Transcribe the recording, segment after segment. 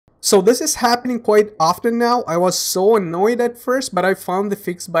So this is happening quite often now. I was so annoyed at first, but I found the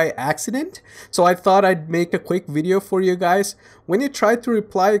fix by accident. So I thought I'd make a quick video for you guys. When you try to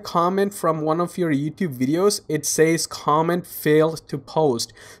reply a comment from one of your YouTube videos, it says comment failed to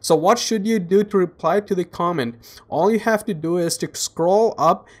post. So what should you do to reply to the comment? All you have to do is to scroll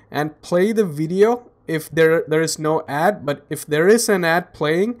up and play the video if there is no ad, but if there is an ad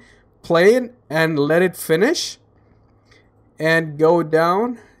playing, play it and let it finish and go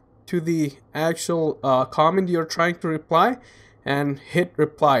down to the actual comment you're trying to reply and hit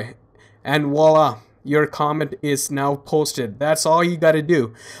reply, and voila, your comment is now posted. That's all you got to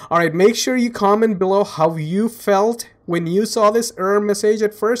do. All right, make sure you comment below how you felt when you saw this error message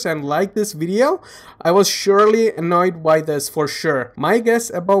at first, and like this video. I was surely annoyed by this for sure. My guess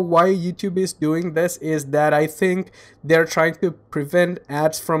about why YouTube is doing this is that I think they're trying to prevent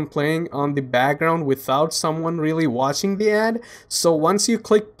ads from playing on the background without someone really watching the ad. So once you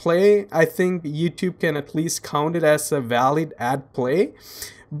click play, I think YouTube can at least count it as a valid ad play.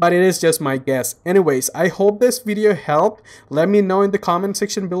 But it is just my guess. Anyways, I hope this video helped. Let me know in the comment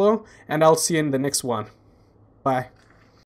section below, and I'll see you in the next one. Bye.